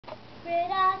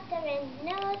Rudolph the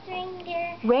red-nosed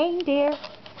reindeer. Reindeer.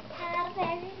 Had a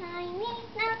very shiny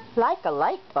nose. Like a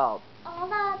light bulb.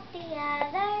 All of the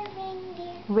other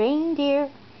reindeer. Reindeer.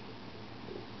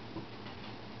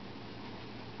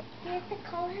 Used to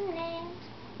call him names.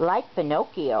 Like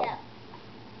Pinocchio. Yep.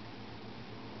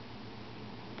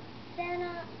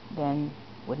 Then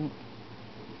wouldn't...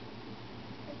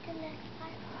 The next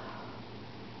part.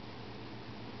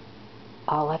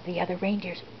 All of the other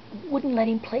reindeers wouldn't let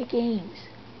him play games.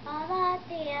 All of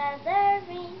the other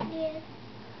reindeers.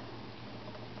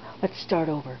 Let's start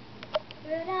over.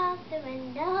 Rudolph the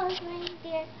red-nosed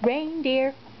reindeer.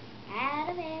 Reindeer. Had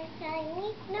a very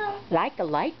shiny nose. Like a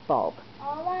light bulb.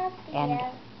 All of the And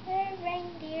other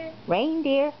reindeer.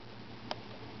 Reindeer.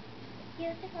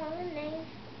 Used to call him names.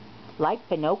 Like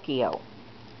Pinocchio.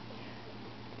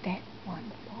 That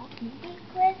one foggy.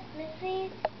 Christmas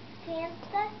Eve,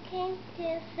 Santa came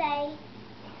to say,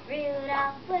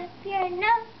 Rudolph, with your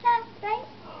nose so bright,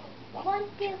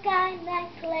 won't you guide my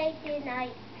sleigh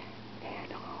tonight?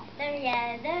 The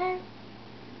other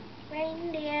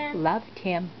reindeer Loved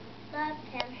him. loved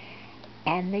him,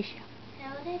 And they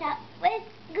shouted up with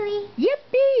glee.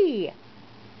 Yippee!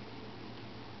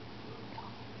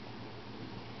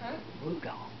 Huh?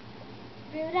 Rudolph,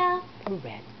 Rudolph, the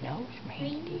red-nosed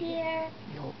reindeer. reindeer,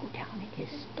 You'll go down in his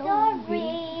story.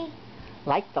 story.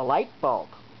 Like the light bulb.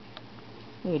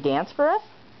 Will you dance for us?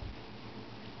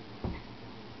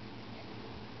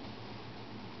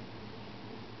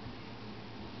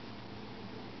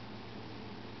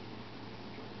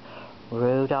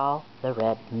 Rudolph the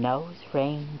red-nosed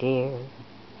reindeer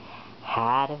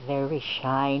had a very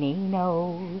shiny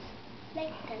nose.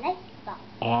 Like the light bulb.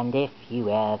 And if you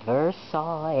ever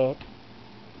saw it,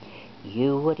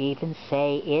 you would even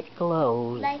say it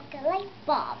glows. Like a light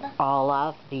bulb. All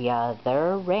of the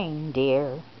other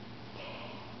reindeer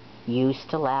used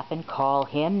to laugh and call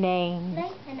him names.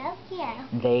 Like Pinocchio.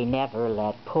 They never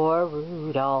let poor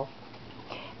Rudolph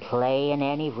play in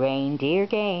any reindeer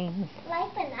games.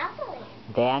 Like Monopoly.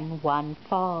 Then one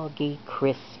foggy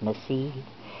Christmas Eve,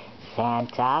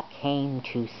 Santa came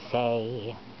to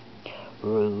say,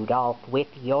 Rudolph, with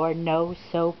your nose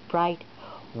so bright,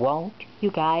 won't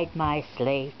you guide my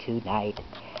sleigh tonight?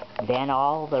 Then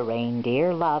all the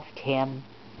reindeer loved him,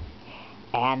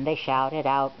 and they shouted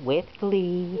out with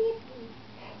glee,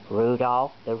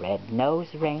 Rudolph the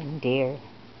red-nosed reindeer,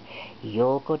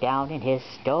 you'll go down in his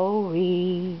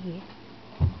story.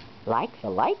 Like the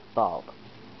light bulb.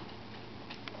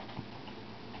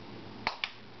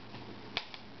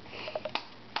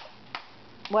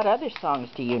 What other songs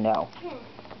do you know?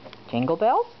 Jingle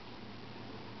Bells?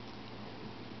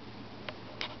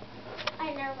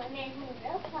 I know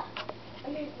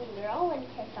Amazing Girl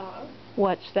winter song.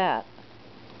 What's that?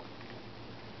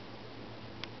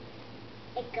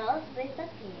 It goes with the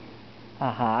piano.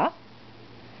 Uh-huh.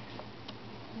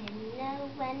 You know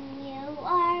when you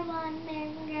are one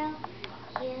man girl,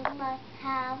 you must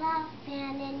have a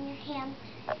fan in your hand.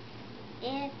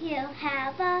 If you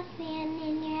have a fan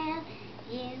in your hand,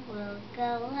 you will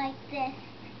go like this.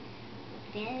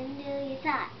 Stand to your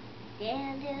side,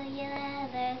 stand to your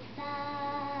other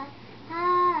side.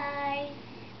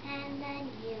 And then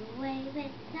you wave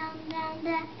it down, down,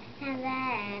 down, and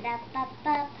then up, up,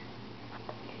 up.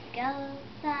 Go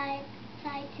side,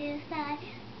 side to side,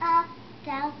 up,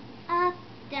 down,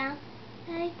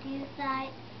 side to side,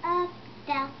 up,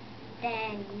 down.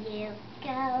 Then you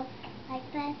go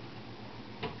like this.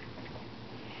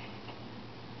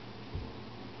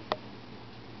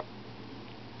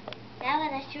 That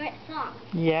was a short song.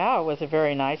 Yeah, it was a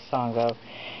very nice song, though.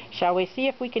 Shall we see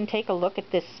if we can take a look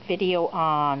at this video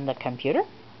on the computer?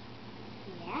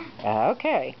 Yeah.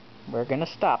 Okay, we're going to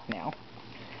stop now.